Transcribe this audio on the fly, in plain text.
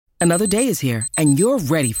Another day is here, and you're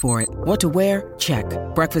ready for it. What to wear? Check.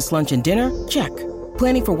 Breakfast, lunch, and dinner? Check.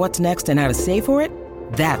 Planning for what's next and how to save for it?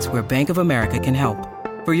 That's where Bank of America can help.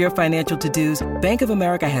 For your financial to-dos, Bank of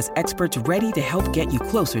America has experts ready to help get you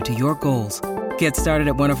closer to your goals. Get started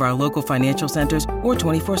at one of our local financial centers or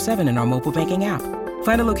 24/7 in our mobile banking app.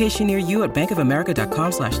 Find a location near you at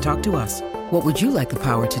bankofamerica.com/talktous. What would you like the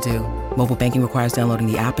power to do? Mobile banking requires downloading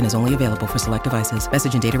the app and is only available for select devices.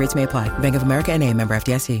 Message and data rates may apply. Bank of America N.A., member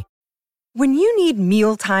FDIC. When you need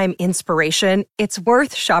mealtime inspiration, it's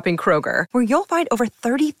worth shopping Kroger, where you'll find over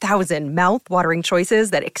 30,000 mouth-watering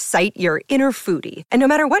choices that excite your inner foodie. And no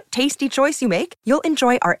matter what tasty choice you make, you'll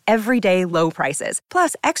enjoy our everyday low prices,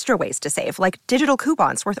 plus extra ways to save, like digital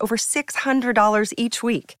coupons worth over $600 each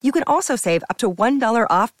week. You can also save up to $1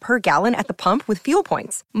 off per gallon at the pump with fuel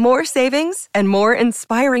points. More savings and more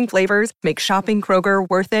inspiring flavors make shopping Kroger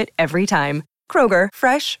worth it every time. Kroger,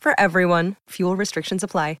 fresh for everyone. Fuel restrictions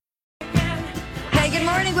apply. Good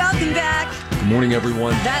morning. Welcome back. Good morning,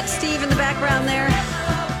 everyone. That's Steve in the background there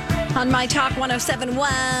on My Talk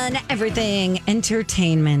 1071, Everything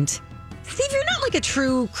Entertainment. Steve, you're not like a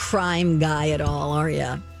true crime guy at all, are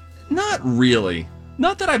you? Not really.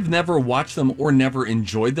 Not that I've never watched them or never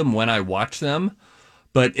enjoyed them when I watch them,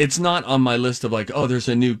 but it's not on my list of like, oh, there's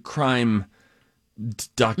a new crime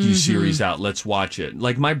docuseries out. Let's watch it.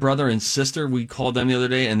 Like my brother and sister, we called them the other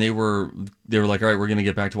day, and they were like, all right, we're going to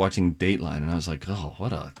get back to watching Dateline. And I was like, oh,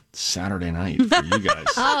 what a Saturday night for you guys.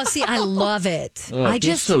 Oh, see, I love it. Oh,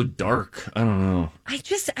 it's so dark. I don't know. I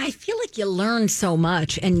feel like you learn so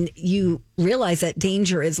much, and you realize that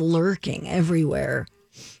danger is lurking everywhere.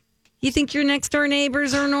 You think your next door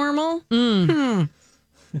neighbors are normal?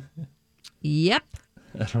 Yep.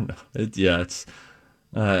 I don't know. It's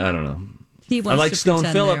I don't know. I like Stone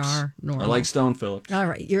Phillips. I like Stone Phillips. All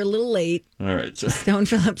right, you're a little late. All right. So. Stone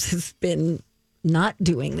Phillips has been not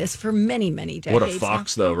doing this for many, many decades. What a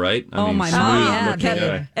fox, though, right? My mom.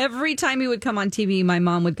 Yeah. Every time he would come on TV, my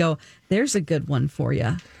mom would go, "There's a good one for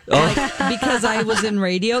you." Because I was in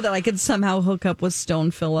radio, that I could somehow hook up with Stone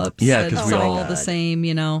Phillips. Yeah, because we all the same,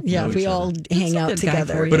 you know. Yeah, we all hang out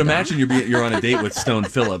together. But imagine you're on a date with Stone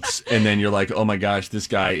Phillips, and then you're like, oh my gosh, this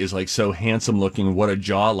guy is like so handsome looking. What a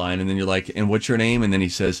jawline. And then you're like, and what's your name? And then he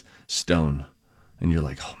says, Stone. And you're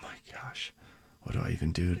like, oh my gosh, what do I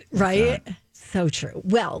even do? Right? So true.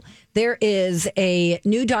 Well, there is a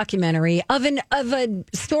new documentary of a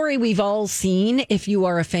story we've all seen if you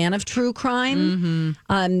are a fan of true crime.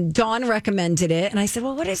 Dawn recommended it, and I said,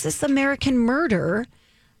 well, what is this American Murder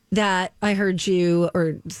that I heard you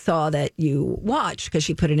or saw that you watched? Because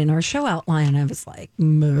she put it in our show outline, and I was like,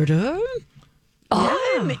 murder?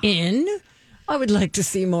 I'm in. I would like to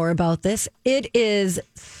see more about this. It is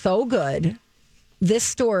so good. This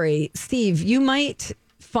story, Steve, you might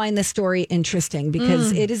find the story interesting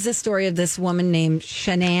because it is the story of this woman named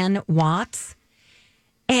Shanann Watts.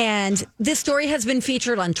 And this story has been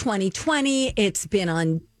featured on 2020. It's been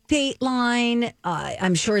on Dateline.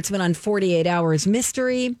 I'm sure it's been on 48 Hours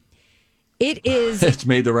Mystery. It is. It's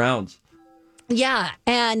made the rounds. Yeah.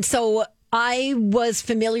 And so I was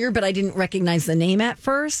familiar, but I didn't recognize the name at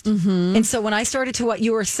first. And so when I started to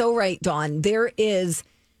you are so right, Dawn. There's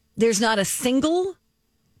not a single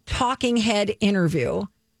talking head interview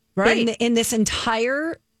in this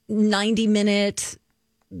entire 90-minute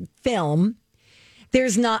film.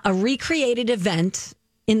 There's not a recreated event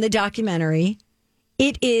in the documentary.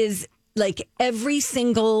 It is like every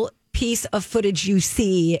single piece of footage you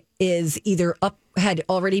see is either had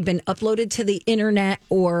already been uploaded to the internet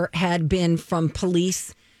or had been from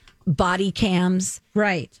police body cams.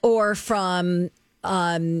 Right. Or from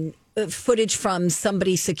footage from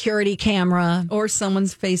somebody's security camera. Or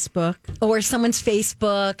someone's Facebook.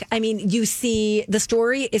 I mean, you see the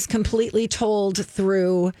story is completely told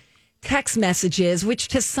through text messages, which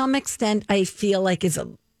to some extent I feel like is a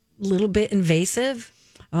little bit invasive.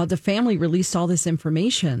 The family released all this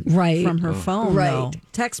information from her phone. Though.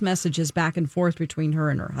 Text messages back and forth between her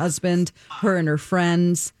and her husband, her and her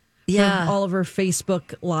friends. Yeah. All of her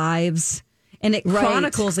Facebook lives. And it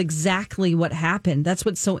chronicles exactly what happened. That's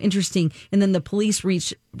what's so interesting. And then the police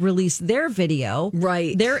released their video,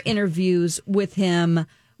 their interviews with him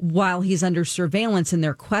while he's under surveillance, and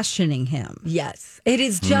they're questioning him. Yes. It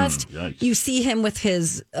is just, you see him with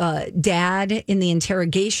his dad in the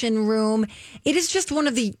interrogation room. It is just one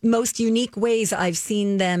of the most unique ways I've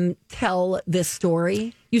seen them tell this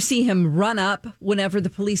story. You see him run up whenever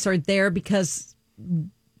the police are there because,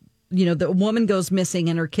 you know, the woman goes missing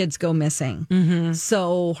and her kids go missing.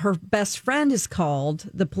 So her best friend is called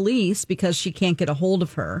the police because she can't get a hold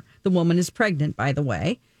of her. The woman is pregnant, by the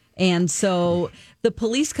way. And so the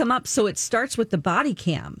police come up. So it starts with the body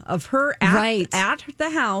cam of her at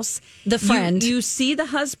the house. The friend. You see the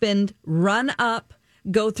husband run up,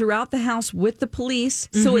 go throughout the house with the police.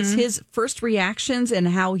 So it's his first reactions and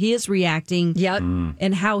how he is reacting. Yep.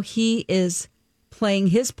 And how he is playing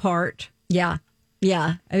his part. Yeah.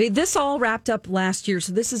 Yeah. I mean, this all wrapped up last year.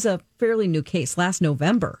 So this is a fairly new case, last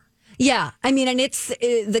November. Yeah. I mean, and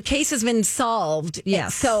the case has been solved.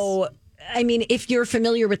 Yes. So, I mean, if you're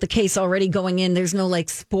familiar with the case already going in, there's no like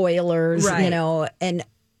spoilers, right. you know, and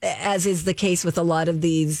as is the case with a lot of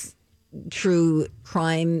these true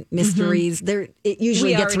crime mysteries, it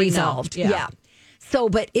usually gets resolved. Yeah. So,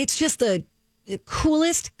 but it's just the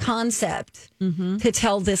coolest concept to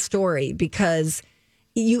tell this story, because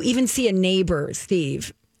you even see a neighbor,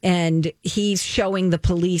 Steve, and he's showing the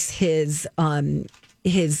police his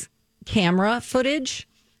camera footage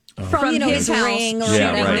from his his house, ring or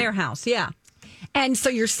their house. Yeah. And so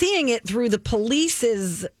you're seeing it through the police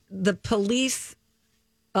point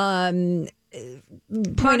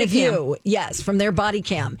of view. Yes, from their body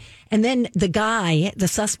cam. And then the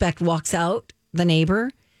suspect walks out, the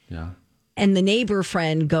neighbor. Yeah. And the neighbor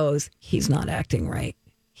friend goes, he's not acting right.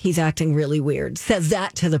 He's acting really weird. Says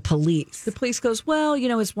that to the police. The police goes, well,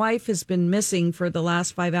 his wife has been missing for the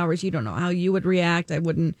last 5 hours. You don't know how you would react. I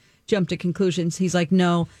wouldn't jump to conclusions. He's like,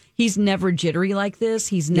 no, he's never jittery like this.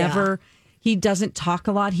 He doesn't talk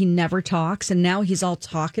a lot. He never talks. And now he's all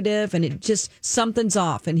talkative, and it just, something's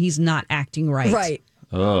off, and he's not acting right. Right.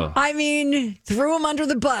 I mean, threw him under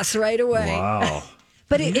the bus right away. Wow.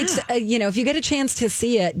 But it's, if you get a chance to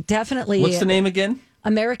see it, definitely. What's the name again?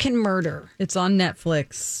 American Murder. It's on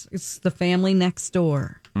Netflix. It's The Family Next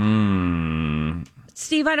Door.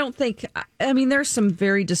 Steve, I don't think, there's some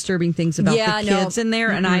very disturbing things about the kids in there,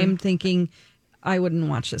 and I'm thinking I wouldn't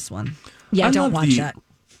watch this one. Yeah, don't watch that.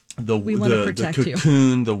 We want to protect the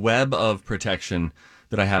cocoon, the web of protection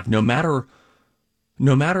that I have, no matter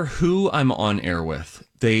who I'm on air with,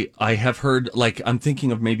 I have heard, like, I'm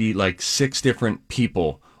thinking of maybe like 6 different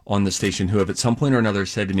people on the station who have at some point or another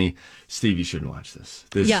said to me, Steve, you shouldn't watch this.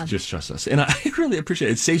 Just trust us. And I really appreciate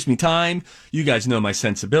it. It saves me time. You guys know my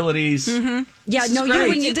sensibilities. Yeah, no,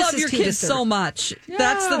 you love your kids so much. Yes.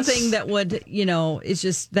 That's the thing that would, it's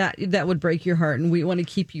just that would break your heart, and we want to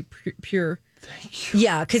keep you pure. Thank you.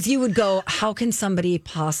 Yeah, because you would go, how can somebody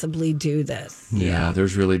possibly do this? Yeah,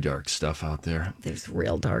 there's really dark stuff out there. There's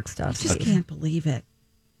real dark stuff. I just can't believe it.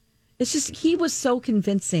 It's just, he was so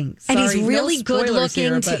convincing. Sorry, and he's really good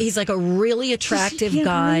looking. He's like a really attractive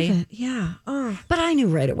guy. Yeah. Oh. But I knew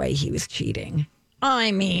right away he was cheating.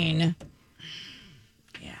 I mean,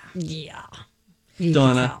 yeah.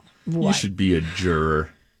 Donna, you should be a juror.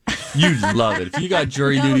 You'd love it. If you got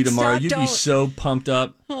jury duty tomorrow, you'd be so pumped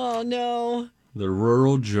up. Oh, no. The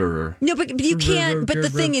rural juror. No, but you can't. But the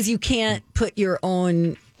thing is, you can't put your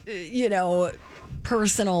own,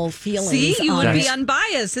 personal feelings. See, you would be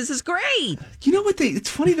unbiased. This is great. You know what?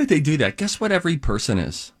 It's funny that they do that. Guess what? Every person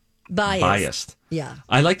is biased. Yeah.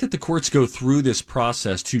 I like that the courts go through this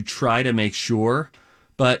process to try to make sure,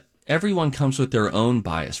 but everyone comes with their own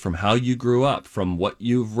bias from how you grew up, from what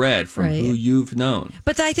you've read, from who you've known.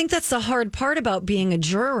 But I think that's the hard part about being a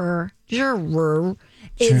juror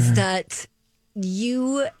is that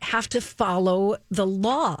you have to follow the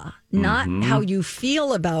law, not how you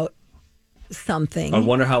feel about something. I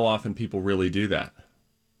wonder how often people really do that.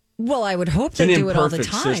 Well, I would hope they do it all the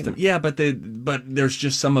time. System. Yeah, but there's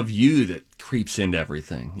just some of you that creeps into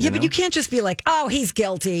everything. Yeah, but you can't just be like, oh, he's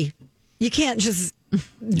guilty. You can't just do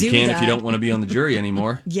that. You can if you don't want to be on the jury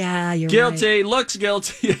anymore. Yeah, you're guilty, right. looks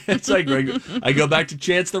guilty. It's like I go back to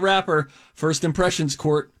Chance the Rapper, First Impressions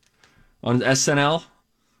Court on SNL.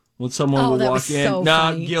 When someone would walk in, so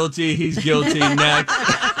funny. Guilty, he's guilty, next.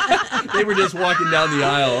 They were just walking down the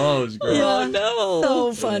aisle. Oh, it was great. Oh, no.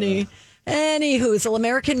 So funny. Anywho, so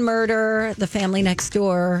American Murder, The Family Next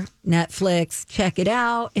Door, Netflix. Check it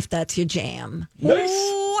out if that's your jam. Nice.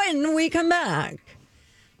 When we come back.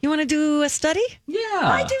 You want to do a study? Yeah.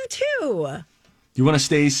 I do too. You want to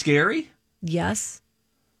stay scary? Yes.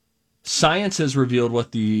 Science has revealed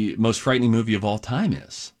what the most frightening movie of all time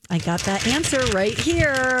is. I got that answer right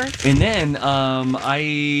here. And then,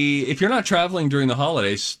 if you're not traveling during the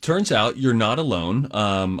holidays, turns out you're not alone.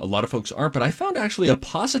 A lot of folks aren't, but I found actually a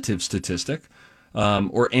positive statistic,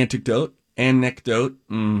 or anecdote,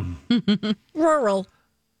 rural,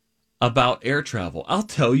 about air travel. I'll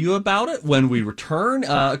tell you about it when we return.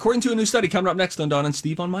 According to a new study coming up next on Dawn and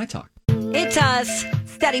Steve on My Talk. It's us.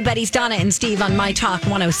 Study Buddies, Donna and Steve on My Talk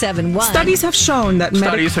 107.1. Studies have shown that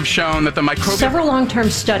the microbial... Several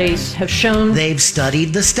long-term studies have shown... They've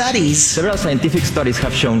studied the studies. Several scientific studies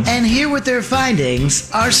have shown... And here with their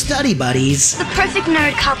findings are Study Buddies. The perfect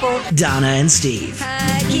nerd couple. Donna and Steve.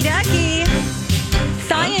 Okie-dokie.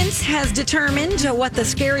 Science has determined what the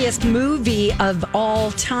scariest movie of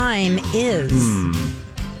all time is.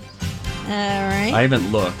 All right. I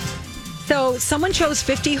haven't looked. So someone chose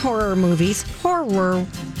 50 horror movies,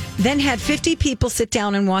 then had 50 people sit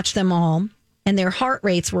down and watch them all, and their heart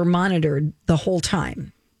rates were monitored the whole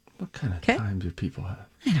time. What kind of time do people have?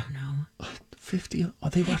 I don't know. 50? Oh, I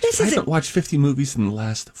haven't watched 50 movies in the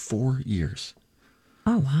last 4 years.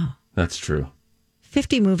 Oh, wow. That's true.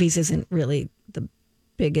 50 movies isn't really the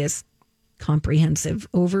biggest comprehensive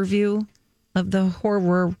overview of the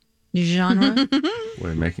horror genre.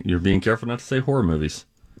 You're being careful not to say horror movies.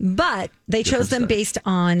 But they chose them based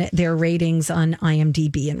on their ratings on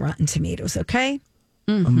IMDb and Rotten Tomatoes, okay?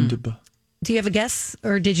 Mm-hmm. Do you have a guess,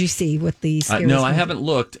 or did you see what the scariest No, movie? I haven't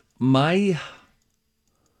looked. My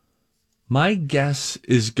guess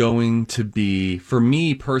is going to be, for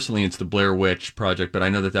me personally, it's the Blair Witch Project, but I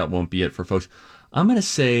know that won't be it for folks. I'm going to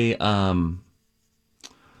say,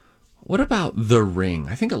 what about The Ring?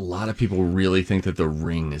 I think a lot of people really think that The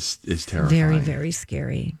Ring is terrifying. Very, very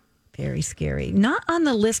scary. Very scary. Not on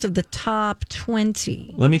the list of the top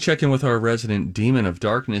 20. Let me check in with our resident demon of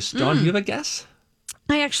darkness. Dawn, do you have a guess?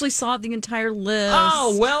 I actually saw the entire list.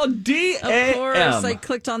 Oh, well, D-A-M. Of course, I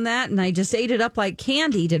clicked on that and I just ate it up like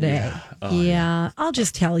candy today. Yeah. I'll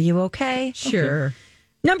just tell you, okay? Sure. Okay.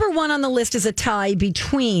 Number 1 on the list is a tie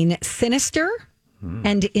between Sinister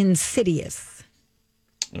and Insidious.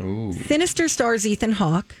 Ooh. Sinister stars Ethan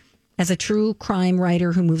Hawke as a true crime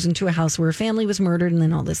writer who moves into a house where a family was murdered and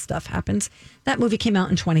then all this stuff happens. That movie came out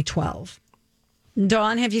in 2012.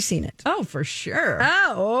 Dawn, have you seen it? Oh, for sure.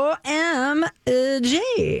 OMG.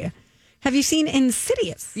 Have you seen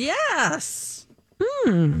Insidious? Yes.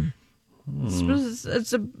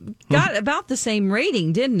 It's got about the same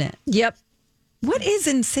rating, didn't it? Yep. What is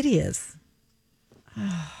Insidious?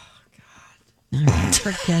 Oh, God.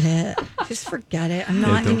 Forget it. Just forget it. I'm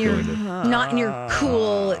not in your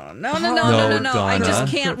cool. No. Donna. I just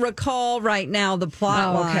can't recall right now the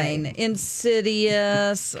plot line.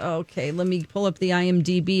 Insidious. Okay, let me pull up the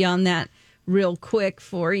IMDb on that real quick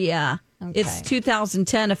for you. Okay. It's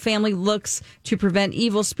 2010. A family looks to prevent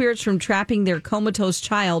evil spirits from trapping their comatose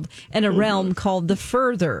child in a realm called the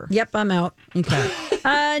Further. Yep, I'm out.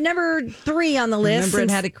 Okay. Number 3 on the list.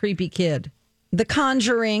 Remember, it had a creepy kid. The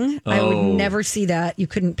Conjuring. I would never see that. You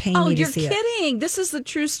couldn't pay me to see it. Oh, you're kidding. This is the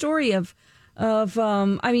true story of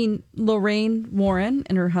Lorraine Warren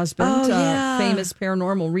and her husband, famous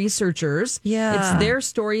paranormal researchers. Yeah. It's their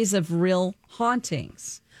stories of real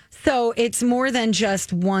hauntings. So it's more than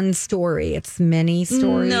just one story. It's many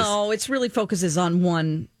stories. No, it really focuses on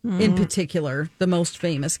one in particular, the most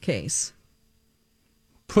famous case.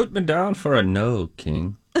 Put me down for a no,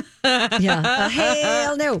 King. Yeah.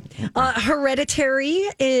 Hell no. Hereditary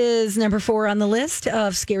is number 4 on the list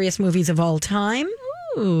of scariest movies of all time.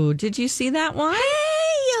 Ooh, did you see that one?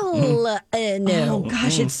 Hell no. Oh,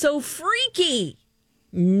 gosh, it's so freaky.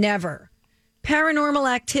 Never. Paranormal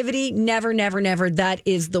Activity, never. That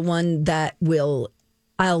is the one that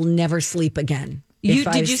I'll never sleep again.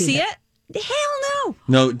 Did you see it? Hell no.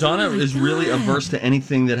 No, Donna is really averse to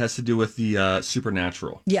anything that has to do with the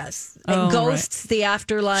supernatural. Yes. And ghosts, the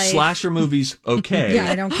afterlife. Slasher movies, okay. Yeah,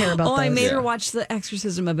 I don't care about those. I made her watch The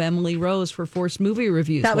Exorcism of Emily Rose for Forced Movie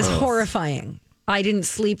Reviews. That was horrifying. I didn't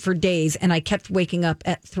sleep for days, and I kept waking up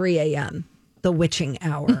at 3 a.m., the witching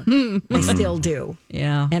hour. I still do.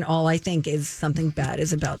 Yeah. And all I think is something bad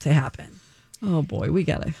is about to happen. Oh, boy, we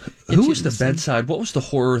got to. Who was the bedside? What was the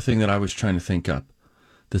horror thing that I was trying to think up?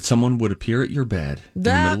 That someone would appear at your bed in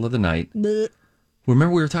the middle of the night.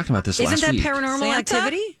 Remember, we were talking about this last week. Isn't that Paranormal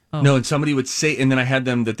Activity? Oh. No, and somebody would say, and then I had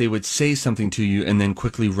them that they would say something to you and then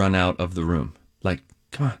quickly run out of the room. Like,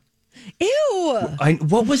 come on. Ew.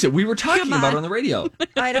 What was it? We were talking about it on the radio.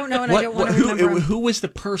 I don't know, and I don't want to remember. Who was the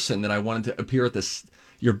person that I wanted to appear at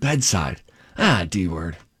your bedside? D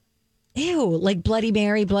word. Ew, like Bloody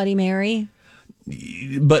Mary.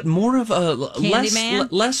 But more of a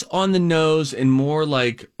less on the nose and more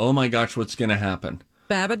like, oh my gosh, what's going to happen?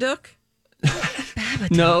 Babadook?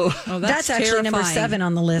 No. Oh, that's actually number 7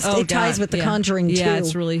 on the list. It ties with The Conjuring, too. Yeah,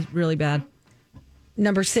 it's really, really bad.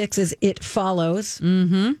 Number 6 is It Follows.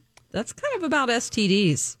 Mm-hmm. That's kind of about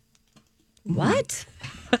STDs. What?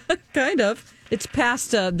 Kind of. It's past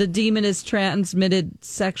the demon is transmitted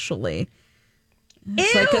sexually.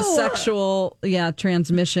 It's like a sexual,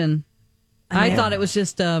 transmission. I thought it was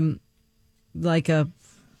just like a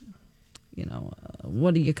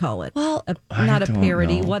what do you call it? Well, not a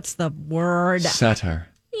parody. Know. What's the word? Satire.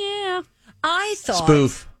 Yeah. I thought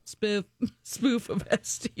Spoof of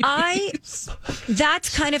STDs.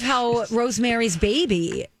 That's kind of how Rosemary's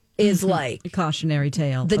Baby is like. A cautionary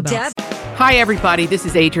tale. The depth. Hi, everybody. This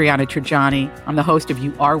is Adriana Trajani. I'm the host of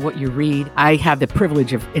You Are What You Read. I have the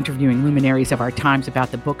privilege of interviewing luminaries of our times about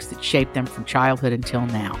the books that shaped them from childhood until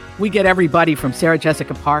now. We get everybody from Sarah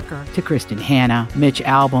Jessica Parker to Kristen Hanna, Mitch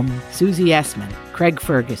Albom, Susie Essman, Craig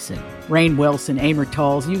Ferguson, Rainn Wilson, Amor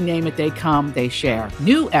Tolls, you name it, they come, they share.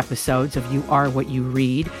 New episodes of You Are What You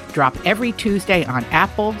Read drop every Tuesday on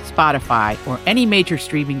Apple, Spotify, or any major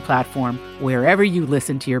streaming platform wherever you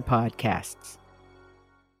listen to your podcasts.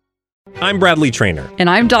 I'm Bradley Trainer. And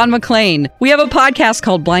I'm Don McClain. We have a podcast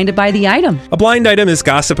called Blinded by the Item. A blind item is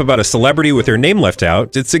gossip about a celebrity with their name left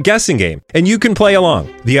out. It's a guessing game, and you can play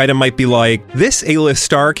along. The item might be like, this A-list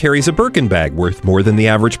star carries a Birkin bag worth more than the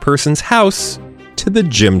average person's house to the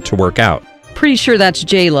gym to work out. Pretty sure that's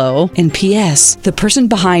J-Lo. And P.S. the person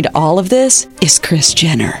behind all of this is Kris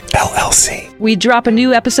Jenner, LLC. We drop a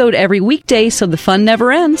new episode every weekday so the fun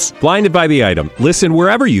never ends. Blinded by the Item. Listen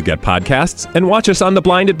wherever you get podcasts and watch us on the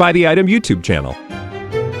Blinded by the Item YouTube channel.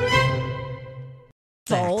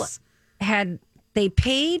 They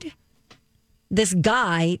paid this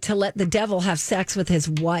guy to let the devil have sex with his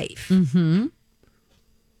wife. Mm-hmm.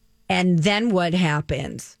 And then what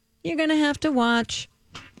happens? You're going to have to watch.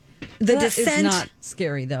 The That Descent is not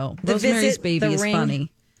scary, though. The Rosemary's Visit, Baby The is Ring.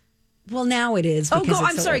 funny. Well, now it is.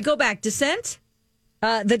 I'm sorry. Go back. Descent?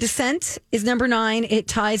 The Descent is number 9. It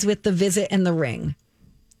ties with The Visit and The Ring.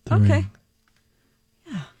 Okay.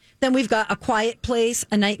 Yeah. Then we've got A Quiet Place,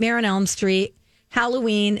 A Nightmare on Elm Street,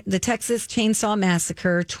 Halloween, The Texas Chainsaw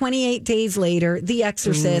Massacre, 28 Days Later, The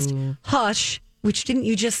Exorcist, Hush, which didn't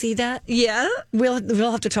you just see that? Yeah.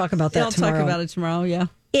 We'll have to talk about that tomorrow. I'll talk about it tomorrow, yeah.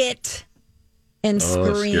 It and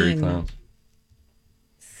Scream. Scary Clowns.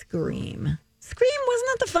 Scream, wasn't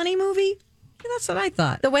that the funny movie? Yeah, that's what I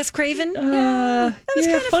thought. The Wes Craven? That was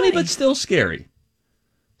kind of funny, but still scary.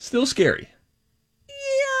 Still scary.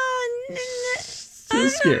 Yeah. Still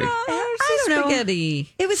scary. I don't know.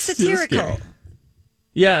 Spaghetti. It was satirical.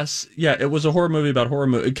 Yes. Yeah, it was a horror movie about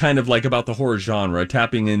kind of like about the horror genre,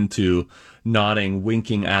 tapping into nodding,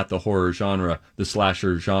 winking at the horror genre, the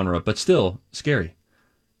slasher genre, but still scary.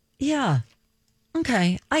 Yeah.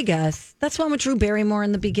 Okay, I guess. That's one with Drew Barrymore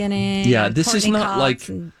in the beginning. Yeah, this Courtney is not Cox like...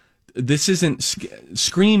 This isn't...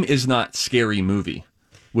 Scream is not Scary Movie,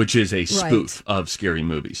 which is a spoof of scary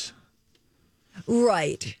movies.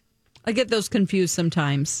 Right. I get those confused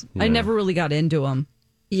sometimes. Yeah. I never really got into them.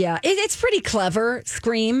 Yeah, it's pretty clever,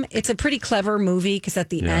 Scream. It's a pretty clever movie because at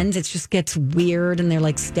the end it just gets weird and they're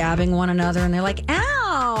like stabbing one another and they're like,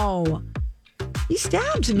 ow, you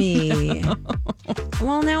stabbed me.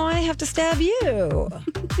 Well, now I have to stab you.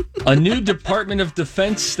 A new Department of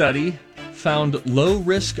Defense study found low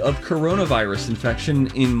risk of coronavirus infection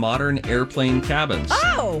in modern airplane cabins.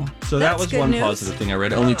 Oh, so that was one news. positive thing I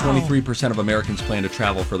read. Only 23% of Americans plan to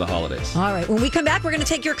travel for the holidays. All right. When we come back, we're going to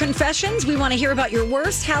take your confessions. We want to hear about your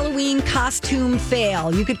worst Halloween costume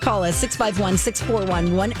fail. You could call us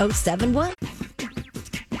 651-641-1071.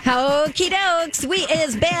 Okie dokes. We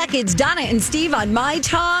is back. It's Donna and Steve on My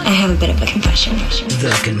Talk. I have a bit of a confession.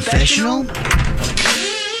 The confessional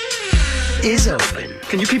is open.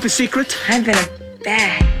 Can you keep a secret? I've been a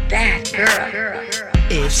bad girl.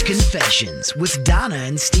 It's Confessions with Donna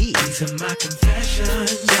and Steve. These are my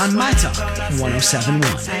confessions. On My Talk 1071. All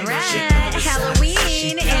right.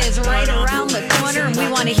 Halloween is right around the corner, and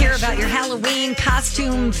we want to hear about your Halloween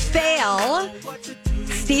costume fail.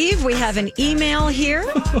 Steve, we have an email here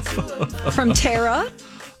from Tara.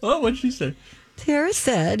 Oh, what'd she say? Tara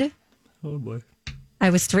said, oh, boy. I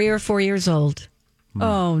was 3 or 4 years old.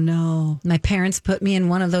 Oh, no. My parents put me in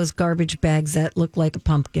one of those garbage bags that look like a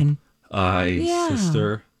pumpkin.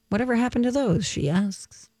 Sister. Whatever happened to those, she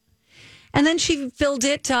asks. And then she filled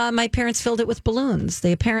it, my parents filled it with balloons.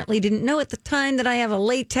 They apparently didn't know at the time that I have a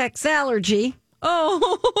latex allergy.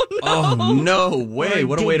 Oh, no. Oh, no way.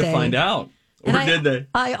 What a way to find out. Or did they?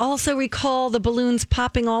 I also recall the balloons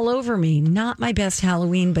popping all over me. Not my best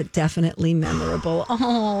Halloween, but definitely memorable.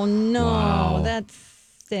 Oh, no. Wow. That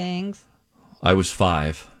stings. I was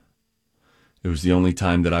 5. It was the only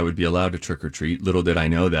time that I would be allowed to trick or treat. Little did I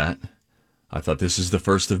know that. I thought this is the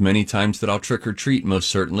first of many times that I'll trick or treat,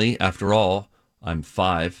 most certainly. After all, I'm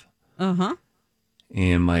 5. Uh-huh.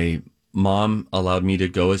 And my mom allowed me to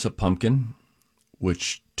go as a pumpkin,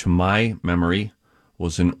 which to my memory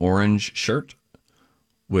was an orange shirt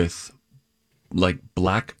with like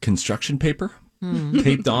black construction paper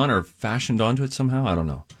taped on or fashioned onto it somehow. I don't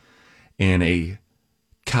know. And a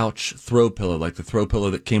couch throw pillow, like the throw pillow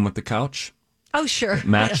that came with the couch. Oh, sure.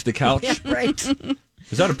 Matched the couch. Yeah, right.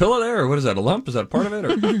 Is that a pillow there, or what is that? A lump? Is that part of it?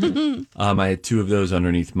 Or? I had 2 of those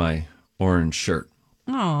underneath my orange shirt.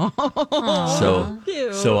 Oh,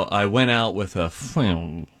 so I went out with a.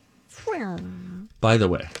 By the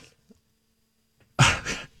way,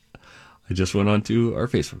 I just went onto our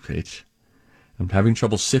Facebook page. I'm having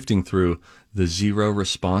trouble sifting through the 0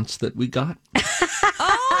 response that we got.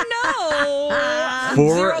 Oh no!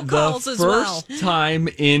 For 0 the calls as well. first time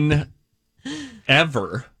in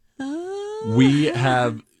ever, we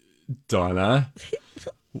have Donna.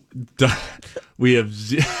 We have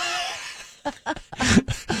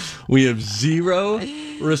 0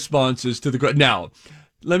 responses to the question. Now,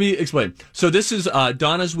 let me explain. So this is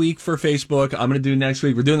Donna's week for Facebook. I'm going to do next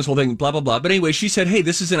week. We're doing this whole thing, blah, blah, blah. But anyway, she said, hey,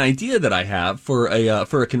 this is an idea that I have for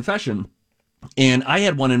a confession. And I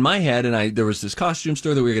had one in my head, and there was this costume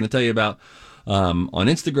store that we were going to tell you about on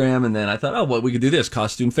Instagram. And then I thought, oh, well, we could do this,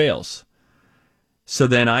 costume fails. So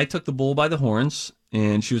then I took the bull by the horns,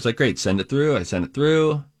 and she was like, great, send it through. I sent it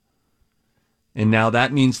through. And now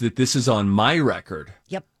that means that this is on my record.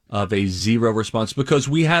 Yep. Of a 0 response, because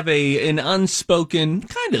we have an unspoken,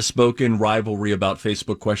 kind of spoken rivalry about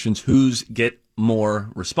Facebook questions, who's get more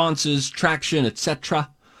responses, traction,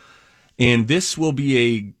 etc. And this will be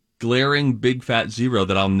a glaring big fat 0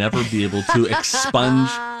 that I'll never be able to expunge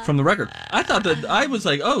from the record. I thought that I was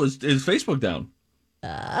like, oh, is Facebook down?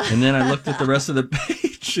 And then I looked at the rest of the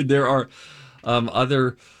page, and there are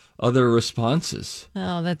other responses.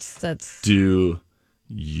 Oh, that's. Do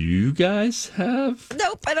you guys have?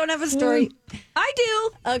 Nope, I don't have a story. I do.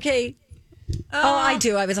 Okay. I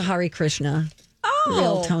do. I was a Hare Krishna. Oh.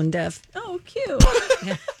 Real tone deaf. Oh, cute.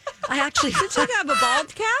 Yeah. I actually did you have a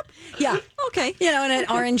bald cap? Yeah. Okay. And an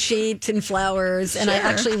orange sheet and flowers. Sure. And I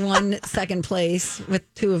actually won 2nd place with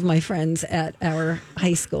 2 of my friends at our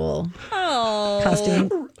high school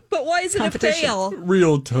costume. But why is it a fail?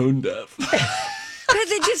 Real tone deaf.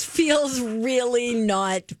 Because it just feels really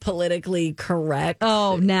not politically correct.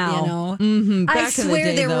 Oh, now. Mm-hmm. Back I in swear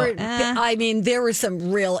the day, there were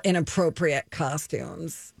some real inappropriate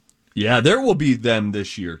costumes. Yeah, there will be them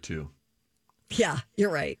this year, too. Yeah,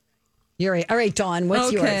 you're right. You're right. All right, Dawn,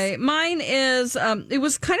 what's yours? Okay, mine is, it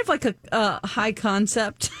was kind of like a high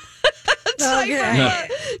concept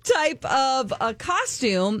type of a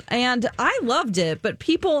costume, and I loved it. But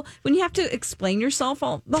people, when you have to explain yourself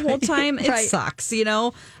the whole time, it sucks,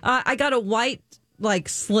 I got a white,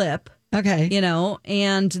 slip,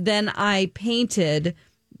 and then I painted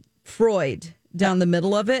Freud down the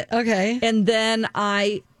middle of it. Okay. And then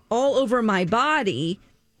I, all over my body,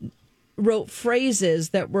 wrote phrases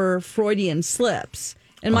that were Freudian slips.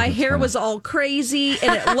 And my hair was all crazy,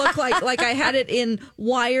 and it looked like I had it in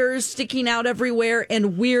wires sticking out everywhere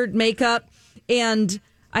and weird makeup. And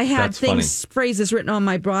I had phrases written on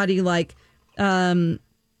my body like,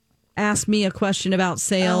 ask me a question about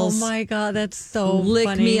sales. Oh, my God, that's so Lick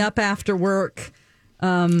funny. me up after work.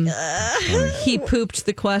 He pooped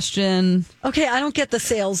the question. Okay, I don't get the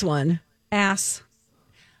sales one. Ass.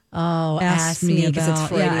 Oh, ask me because about. it's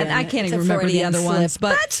Freudian. Yeah, and I can't even remember the other ones.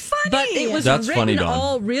 But that's funny. But it was written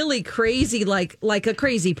all really crazy, like a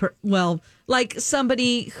crazy, like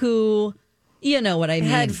somebody who, you know what I mean,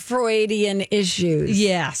 had Freudian issues.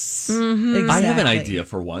 Yes, exactly. I have an idea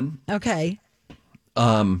for one. Okay.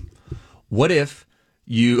 What if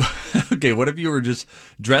you? Okay, what if you were just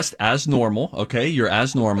dressed as normal? Okay, you're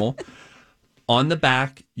as normal. On the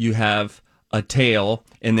back, you have a tail,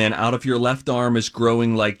 and then out of your left arm is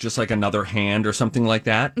growing just like another hand or something like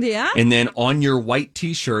that. Yeah. And then on your white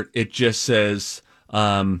T-shirt, it just says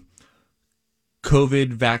COVID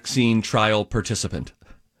vaccine trial participant.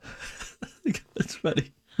 That's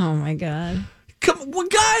funny. Oh, my God. Come on,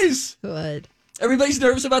 guys. Good. Everybody's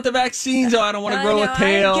nervous about the vaccines. Oh, I don't want to grow a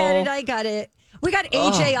tail. I got it. We got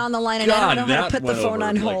AJ on the line, and I don't know how to put the phone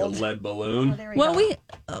on hold. Like a lead balloon.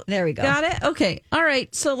 There we go. Got it? Okay. All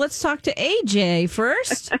right. So let's talk to AJ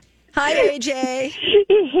first. Hi, AJ.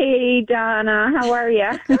 Hey, Donna. How are you?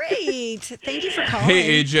 Great. Thank you for calling.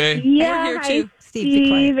 Hey, AJ. Yeah, we're here hi, too.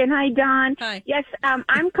 Steve, and hi, Don. Hi. Yes,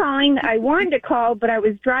 I'm calling. I wanted to call, but I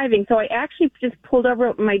was driving, so I actually just pulled over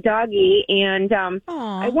with my doggy, and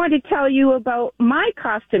I wanted to tell you about my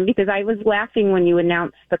costume because I was laughing when you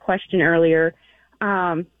announced the question earlier.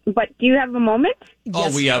 But do you have a moment? Yes.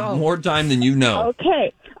 Oh, we have more time than you know.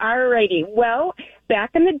 Okay. All righty. Well,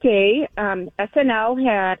 back in the day, SNL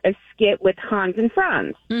had a skit with Hans and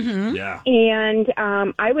Franz. Mm-hmm. Yeah. And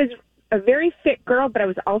I was a very fit girl, but I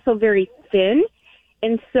was also very thin.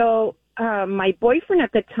 And so my boyfriend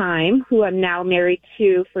at the time, who I'm now married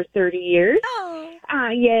to for 30 years,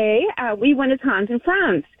 yay, we went as Hans and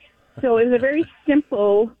Franz. So it was a very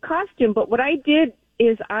simple costume. But what I did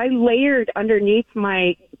is I layered underneath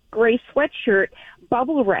my gray sweatshirt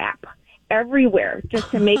bubble wrap everywhere just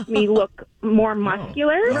to make me look more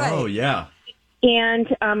muscular. Oh, yeah. And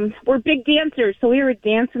we're big dancers, so we were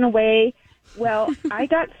dancing away. Well, I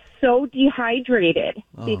got so dehydrated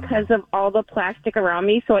because of all the plastic around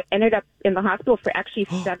me, so I ended up in the hospital for actually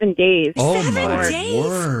 7 days. Oh, my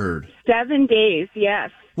word. 7 days, yes.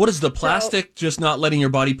 What is the plastic just not letting your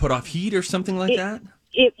body put off heat or something like that?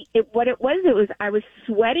 What it was I was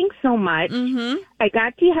sweating so much. I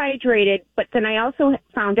got dehydrated, but then I also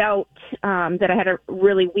found out that I had a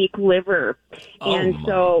really weak liver. And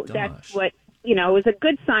so that's what, it was a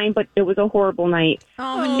good sign, but it was a horrible night.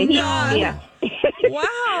 Oh, no. Yeah.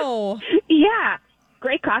 Wow. Yeah.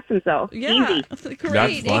 Great costumes, though. Yeah. Easy.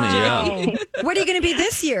 Great. That's funny, yeah. What are you going to be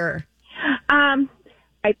this year?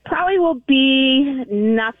 I probably will be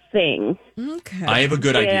nothing. Okay. I have a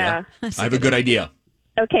good idea. I have a good idea.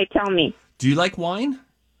 Okay, tell me. Do you like wine?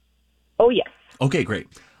 Oh, yes. Okay, great.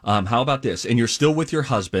 How about this? And you're still with your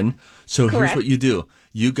husband, so here's what you do.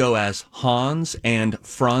 You go as Hans and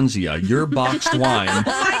Franzia. You're boxed wine,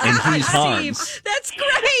 and he's Hans. Steve, that's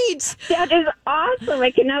great. That is awesome.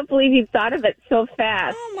 I cannot believe you thought of it so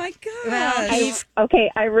fast. Oh, my gosh.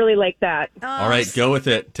 Okay, I really like that. All right, go with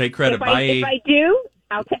it. Take credit. Bye. If I do,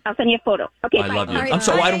 I'll send you a photo. Okay, I bye. love you. Right, I'm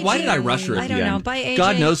sorry. bye, Why did I AJ? rush her at I the don't know. end? Bye, AJ.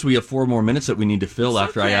 God knows we have 4 more minutes that we need to fill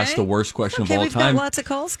after I ask the worst question of all we've time. got lots of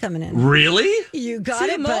calls coming in. Really? You got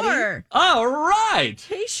Two it, buddy. more. All right.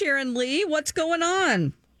 Hey, Sharon Lee, what's going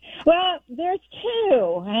on? Well, there's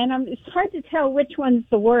two, and it's hard to tell which one's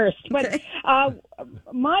the worst. But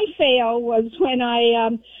my fail was when I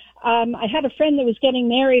had a friend that was getting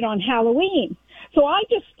married on Halloween. So I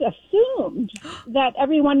just assumed that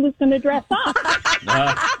everyone was going to dress up.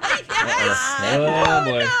 Oh,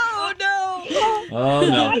 boy. Oh, So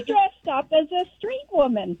no. I dressed up as a street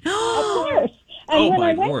woman, of course. And Oh, when my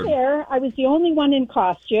I went Lord. there, I was the only one in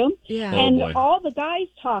costume. Yeah. Oh, And boy. all the guys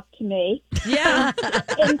talked to me Yeah.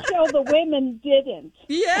 until the women didn't.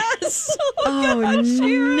 Yes. Oh,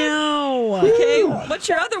 no. Okay, what's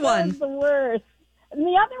your other That one? was the worst. And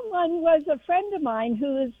the other one was a friend of mine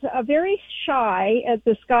who is very shy.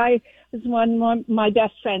 This guy was one of my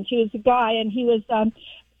best friends. He was a guy, and he was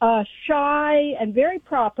shy and very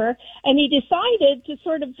proper. And he decided to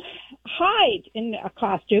sort of hide in a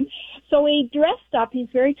costume. So he dressed up. He's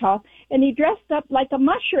very tall, and he dressed up like a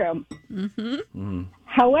mushroom. Mm-hmm.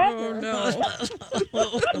 However, Donna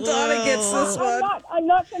gets this one. I'm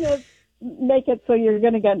not going to make it so you're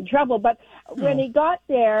going to get in trouble. But when he got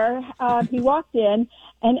there, he walked in,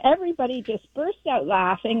 and everybody just burst out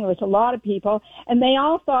laughing. There was a lot of people, and they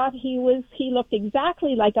all thought he looked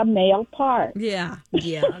exactly like a male part. Yeah.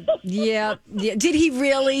 Yeah. Did he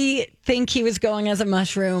really think he was going as a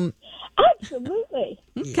mushroom? Absolutely.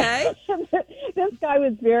 Okay. This guy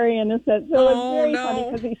was very innocent, so it was very funny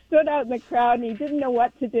because he stood out in the crowd and he didn't know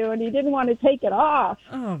what to do, and he didn't want to take it off.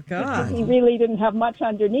 Oh, God. He really didn't have much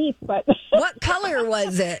underneath, but... What color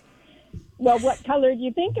was it? Well, what color do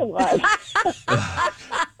you think it was?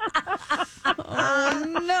 Oh,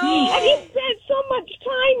 no. And he spent so much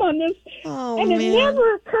time on this, and it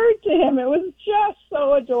never occurred to him. It was just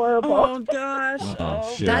so adorable. Oh, gosh.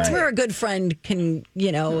 Oh, shit. That's where a good friend can,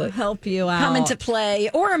 help you out. come into play,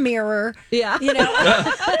 or a mirror. Yeah.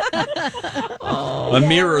 A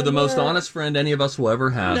mirror, the most honest friend any of us will ever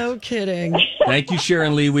have. No kidding. Thank you,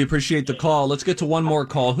 Sharon Lee. We appreciate the call. Let's get to one more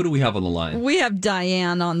call. Who do we have on the line? We have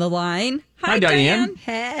Diane on the line. Hi, Diane.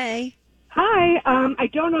 Hey. Hi. I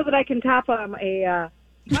don't know that I can top a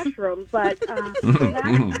mushroom, but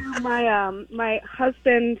my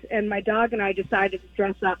husband and my dog and I decided to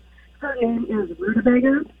dress up. Her name is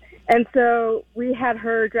Rutabaga, and so we had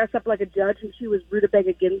her dress up like a judge, and she was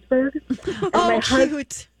Rutabaga Ginsburg. And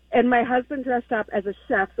cute. And my husband dressed up as a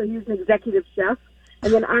chef, so he was an executive chef.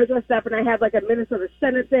 And then I dressed up, and I had like a Minnesota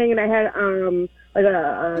Senate thing, and I had like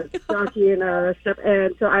a donkey and a stuff.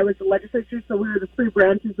 And so I was the legislature, so we were the 3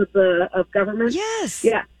 branches of government. Yes.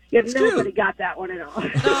 Yeah. Nobody got that one at all.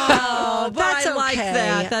 Oh, that's I like okay.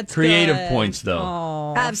 that. That's Creative good. points, though.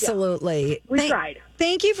 Oh. Absolutely. We tried.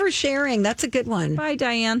 Thank you for sharing. That's a good one. Bye,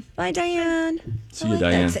 Diane. Bye, Diane. See you,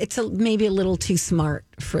 Diane. It's maybe a little too smart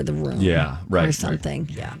for the room. Yeah, right. Or something.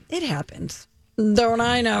 Right. Yeah. It happens. Don't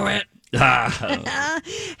I know it?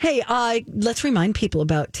 Hey, let's remind people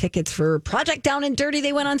about tickets for Project Down and Dirty.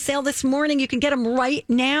 They went on sale this morning. You can get them right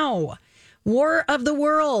now War of the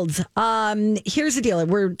Worlds. Here's the deal.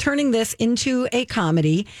 We're turning this into a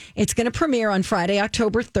comedy. It's going to premiere on Friday,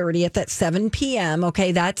 October 30th at 7 p.m.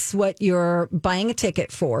 Okay, that's what you're buying a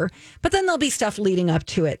ticket for. But then there'll be stuff leading up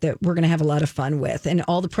to it that we're going to have a lot of fun with. And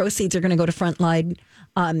all the proceeds are going to go to frontline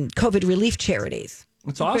COVID relief charities.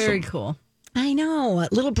 That's awesome. Very cool. I know.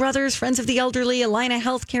 Little Brothers, Friends of the Elderly, Alina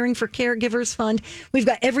Health Caring for Caregivers Fund. We've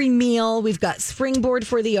got every meal. We've got Springboard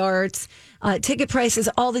for the Arts. Ticket prices,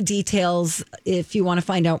 all the details, if you want to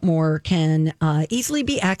find out more, can easily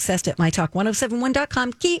be accessed at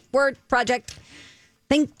mytalk1071.com. Keyword project.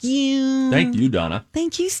 Thank you. Thank you, Donna.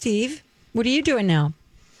 Thank you, Steve. What are you doing now?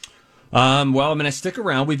 Well, I'm going to stick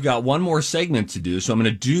around. We've got one more segment to do, so I'm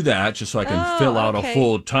going to do that just so I can fill out a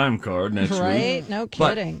full time card next week. Right? No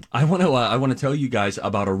kidding. But I want to tell you guys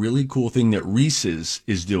about a really cool thing that Reese's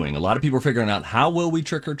is doing. A lot of people are figuring out, how will we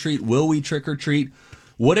trick or treat? Will we trick or treat?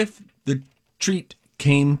 What if the treat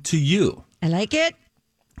came to you? I like it.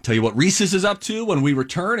 Tell you what Reese's is up to when we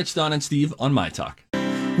return. It's Donna and Steve on My Talk.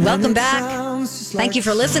 Welcome back. Thank you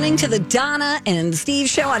for listening to the Donna and Steve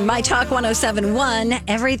show on My Talk 1071,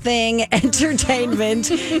 Everything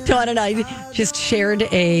Entertainment. Donna and I just shared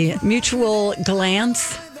a mutual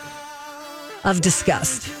glance of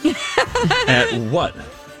disgust. At what?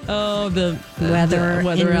 Oh, the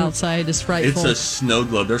weather outside is frightful. It's a snow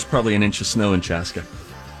globe. There's probably an inch of snow in Chaska.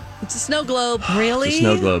 It's a snow globe. Really? It's a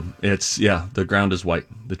snow globe. The ground is white.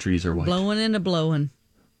 The trees are white. Blowing and a blowing.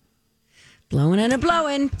 Blowing and a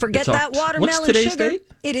blowing. Forget that watermelon what's today's sugar. Date?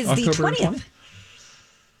 It is October the 20th.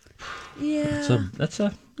 Yeah.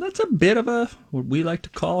 That's a bit of a, what we like to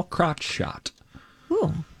call, crotch shot.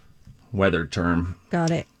 Ooh. Weather term.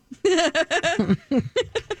 Got it.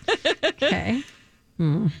 Okay.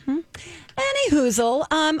 Mm-hmm. Any hoozle.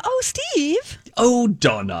 Steve. Oh,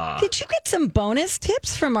 Donna. Did you get some bonus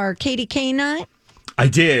tips from our Katie K9? I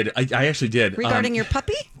did. I actually did. Regarding your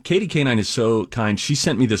puppy? Katie K9 is so kind. She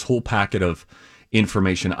sent me this whole packet of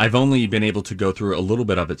information. I've only been able to go through a little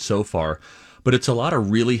bit of it so far, but it's a lot of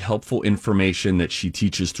really helpful information that she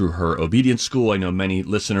teaches through her obedience school. I know many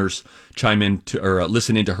listeners chime in to, or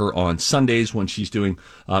listen into her on Sundays when she's doing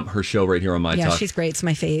her show right here on My Talk. Yeah, she's great. It's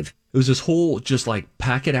my fave. It was this whole just like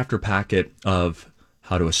packet after packet of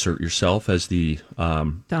how to assert yourself as the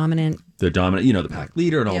dominant, the pack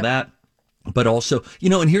leader and all that. But also,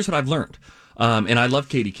 and here's what I've learned. And I love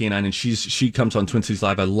Katie K9, and she comes on Twin Cities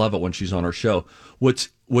Live. I love it when she's on our show. What's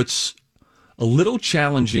a little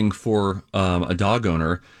challenging for a dog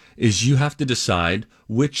owner is you have to decide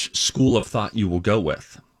which school of thought you will go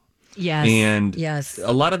with. Yes. And yes,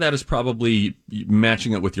 a lot of that is probably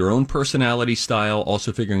matching it with your own personality style,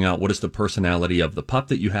 also figuring out what is the personality of the pup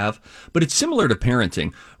that you have. But it's similar to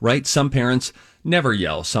parenting, right? Some parents never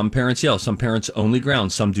yell. Some parents yell. Some parents only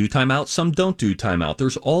ground. Some do timeout. Some don't do timeout.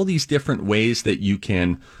 There's all these different ways that you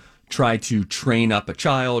can try to train up a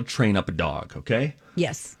child, train up a dog, okay?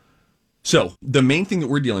 Yes. So the main thing that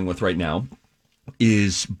we're dealing with right now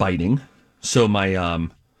is biting. So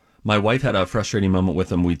my wife had a frustrating moment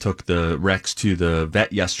with him. We took the Rex to the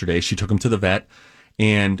vet yesterday. She took him to the vet.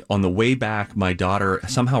 And on the way back, my daughter,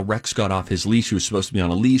 somehow Rex got off his leash. He was supposed to be on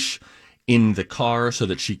a leash in the car so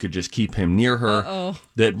that she could just keep him near her. Uh-oh.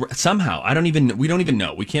 That somehow, we don't even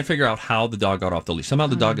know. We can't figure out how the dog got off the leash. Somehow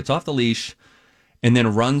the dog gets off the leash and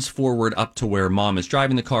then runs forward up to where mom is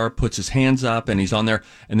driving the car, puts his hands up, and he's on there.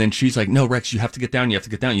 And then she's like, no, Rex, you have to get down. You have to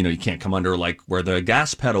get down. You can't come under like where the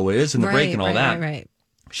gas pedal is and the brake and all that. Right.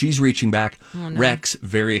 She's reaching back. Oh, no. Rex,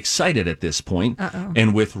 very excited at this point,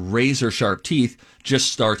 and with razor sharp teeth,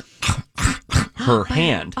 just starts her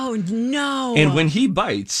hand. Oh, no. And when he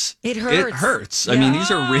bites, it hurts. I mean, these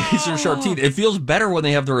are razor sharp teeth. It feels better when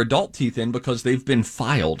they have their adult teeth in because they've been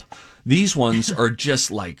filed. These ones are just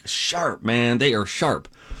like sharp, man. They are sharp.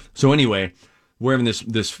 So anyway, we're having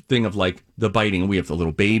this thing of like the biting. We have the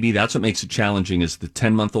little baby. That's what makes it challenging is the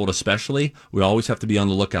 10-month-old especially. We always have to be on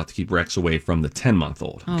the lookout to keep Rex away from the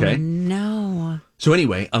 10-month-old. Okay? Oh, no. So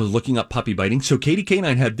anyway, I was looking up puppy biting. So Katie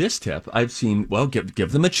K9 had this tip. I've seen,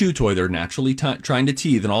 give them a chew toy. They're naturally trying to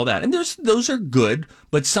teeth and all that. And those are good,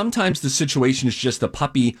 but sometimes the situation is just the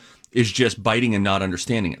puppy is just biting and not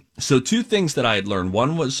understanding it. So two things that I had learned.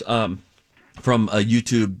 One was from a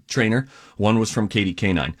YouTube trainer. One was from Katie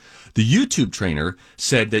K9. The YouTube trainer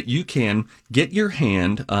said that you can get your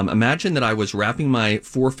hand, imagine that I was wrapping my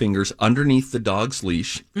forefingers underneath the dog's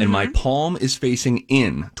leash and my palm is facing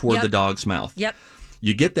in toward the dog's mouth. Yep.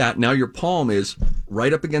 You get that. Now your palm is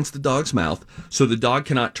right up against the dog's mouth so the dog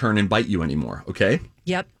cannot turn and bite you anymore. Okay?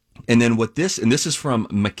 Yep. And then this is from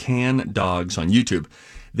McCann Dogs on YouTube.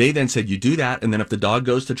 They then said you do that, and then if the dog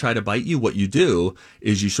goes to try to bite you, what you do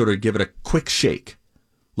is you sort of give it a quick shake.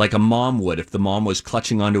 like a mom would if the mom was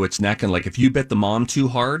clutching onto its neck. And like if you bit the mom too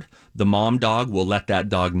hard, the mom dog will let that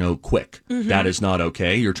dog know quick. That is not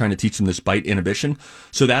okay. You're trying to teach them this bite inhibition.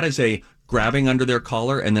 So that is a grabbing under their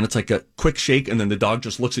collar, and then it's like a quick shake, and then the dog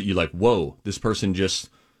just looks at you like, whoa, this person just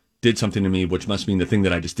did something to me, which must mean the thing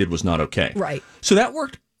that I just did was not okay. Right. So that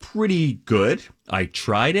worked pretty good. I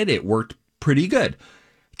tried it. It worked pretty good.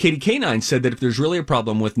 Katie Canine said that if there's really a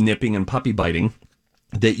problem with nipping and puppy biting,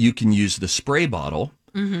 that you can use the spray bottle.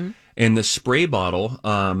 And the spray bottle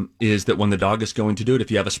is that when the dog is going to do it,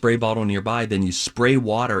 if you have a spray bottle nearby, then you spray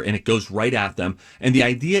water and it goes right at them. And the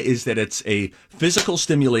idea is that it's a physical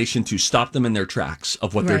stimulation to stop them in their tracks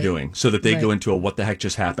of what they're doing so that they go into a what the heck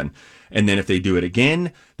just happened. And then if they do it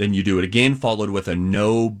again, then you do it again, followed with a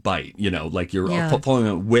no bite, like you're following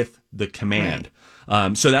it with the command.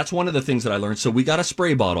 So that's one of the things that I learned. So we got a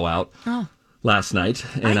spray bottle out last night.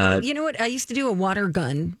 And you know what? I used to do a water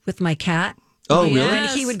gun with my cat. Oh, really? And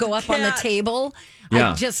he would go up on the table.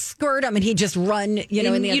 Yeah. I'd just skirt him and he'd just run,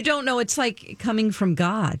 and you don't know, it's like coming from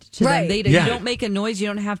God to Right. them. You don't make a noise. You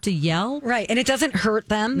don't have to yell. Right. And it doesn't hurt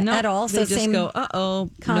them at all. They So just same go,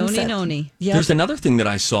 uh-oh, concept. noni. Yep. There's another thing that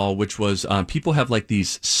I saw, which was people have like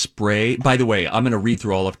these spray. By the way, I'm going to read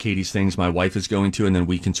through all of Katie's things. My wife is going to, and then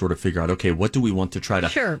we can sort of figure out, okay, what do we want to try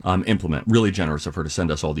to implement? Really generous of her to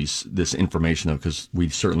send us all this information, though, because we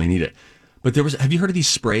certainly need it. But have you heard of these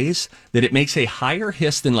sprays that it makes a higher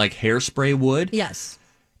hiss than like hairspray would? Yes.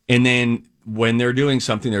 And then when they're doing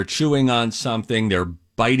something, they're chewing on something, they're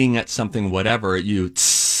biting at something, whatever, and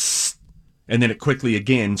then it quickly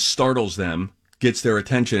again startles them, gets their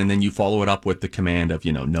attention, and then you follow it up with the command of,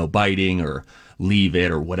 no biting or leave it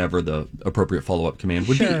or whatever the appropriate follow-up command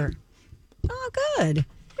would be. Oh, good.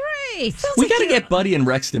 Great. We got to get Buddy and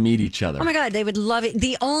Rex to meet each other. Oh, my God. They would love it.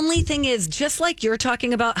 The only thing is, just like you're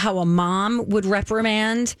talking about how a mom would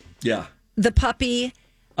reprimand the puppy.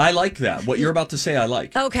 I like that. What you're about to say, I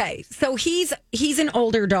like. Okay. So he's an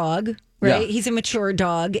older dog, right? Yeah. He's a mature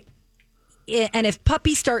dog. And if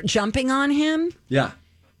puppies start jumping on him,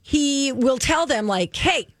 he will tell them, like,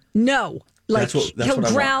 hey, no. Like, that's he'll what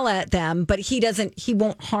I growl at them, but he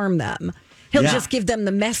won't harm them. He'll just give them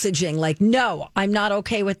the messaging like, no, I'm not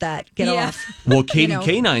okay with that. Get off. Well, Katie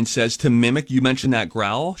Canine says to mimic, you mentioned that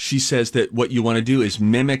growl. She says that what you want to do is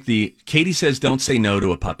mimic Katie says don't say no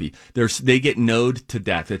to a puppy. They get no'd to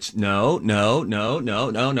death. It's no.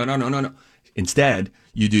 Instead,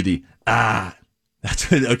 you do the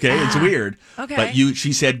That's okay. It's weird. Okay. But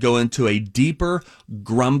she said go into a deeper,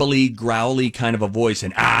 grumbly, growly kind of a voice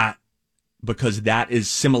and because that is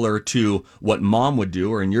similar to what mom would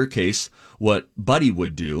do, or in your case, what Buddy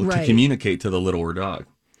would do to communicate to the littler dog.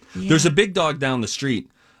 Yeah. There's a big dog down the street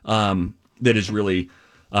that is really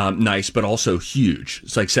nice, but also huge.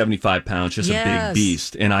 It's like 75 pounds, just a big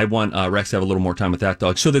beast. And I want Rex to have a little more time with that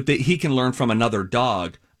dog so that he can learn from another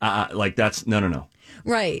dog. Like that's no.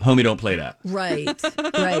 Right. Homie, don't play that. Right.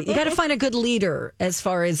 You got to find a good leader as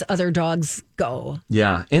far as other dogs go.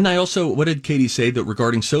 Yeah. And I also, what did Katie say that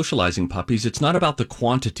regarding socializing puppies, it's not about the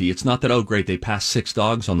quantity. It's not that, oh, great, they passed 6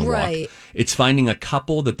 dogs on the walk. It's finding a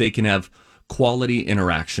couple that they can have quality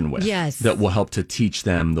interaction with. Yes. That will help to teach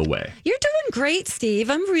them the way. You're doing great, Steve.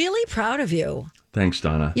 I'm really proud of you. Thanks,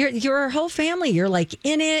 Donna. Your whole family. You're like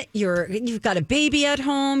in it. You've got a baby at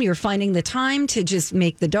home. You're finding the time to just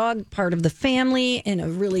make the dog part of the family in a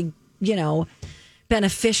really,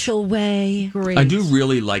 beneficial way. Great. I do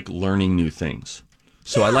really like learning new things.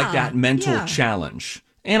 So I like that mental challenge.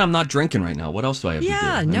 And I'm not drinking right now. What else do I have to do?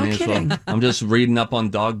 Yeah, no kidding. I'm just reading up on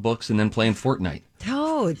dog books and then playing Fortnite.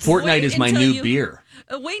 Oh, Fortnite is my new beer.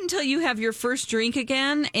 Wait until you have your first drink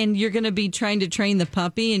again, and you're going to be trying to train the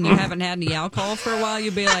puppy, and you haven't had any alcohol for a while.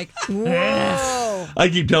 You'll be like, whoa. I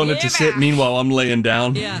keep telling it to sit. Meanwhile, I'm laying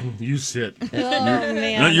down. Yeah. You sit. Oh,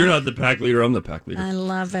 man. You're not the pack leader. I'm the pack leader. I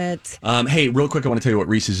love it. Hey, real quick, I want to tell you what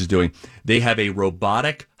Reese's is doing. They have a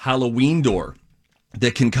robotic Halloween door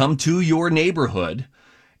that can come to your neighborhood,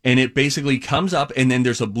 and it basically comes up, and then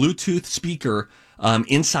there's a Bluetooth speaker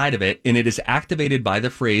inside of it, and it is activated by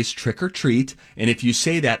the phrase trick or treat. And if you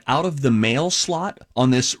say that, out of the mail slot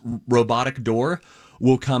on this robotic door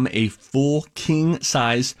will come a full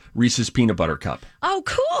king-size Reese's Peanut Butter Cup. Oh,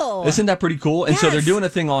 cool. Isn't that pretty cool? And so they're doing a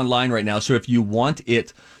thing online right now. So if you want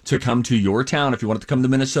it to come to your town, if you want it to come to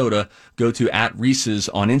Minnesota, go to @Reese's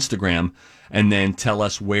on Instagram and then tell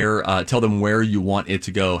them where you want it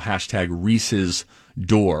to go. #Reese's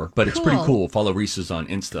door. But it's pretty cool. Follow Reese's on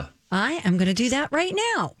Insta. I am going to do that right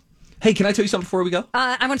now. Hey, can I tell you something before we go?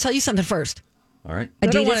 I want to tell you something first. All right. I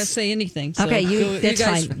don't want to say anything. So okay, that's you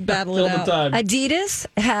guys fine. Battle it out. Adidas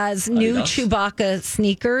has new Chewbacca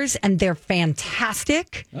sneakers, and they're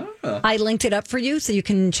fantastic. I linked it up for you, so you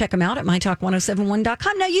can check them out at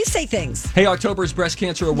mytalk1071.com. Now you say things. Hey, October is Breast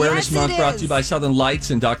Cancer Awareness Month, brought to you by Southern Lights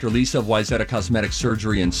and Dr. Lisa of Wyzetta Cosmetic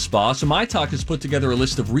Surgery and Spa. So My Talk has put together a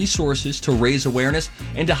list of resources to raise awareness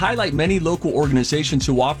and to highlight many local organizations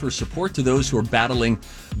who offer support to those who are battling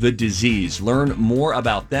the disease. Learn more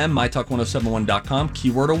about them, mytalk1071.com,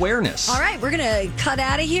 keyword awareness. All right, we're going to cut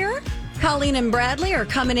out of here. Colleen and Bradley are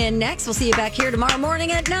coming in next. We'll see you back here tomorrow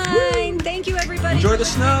morning at 9. Woo! Thank you, everybody. Enjoy the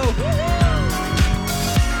snow.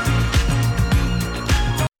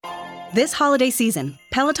 This holiday season,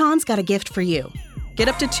 Peloton's got a gift for you. Get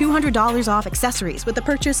up to $200 off accessories with the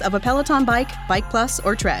purchase of a Peloton bike, Bike Plus,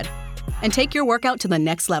 or Tread. And take your workout to the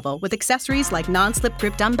next level with accessories like non-slip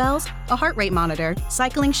grip dumbbells, a heart rate monitor,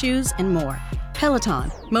 cycling shoes, and more.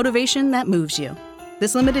 Peloton, motivation that moves you.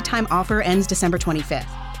 This limited time offer ends December 25th.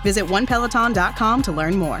 Visit onepeloton.com to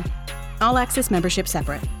learn more. All access membership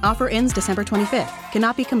separate. Offer ends December 25th.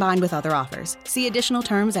 Cannot be combined with other offers. See additional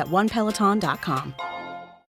terms at onepeloton.com.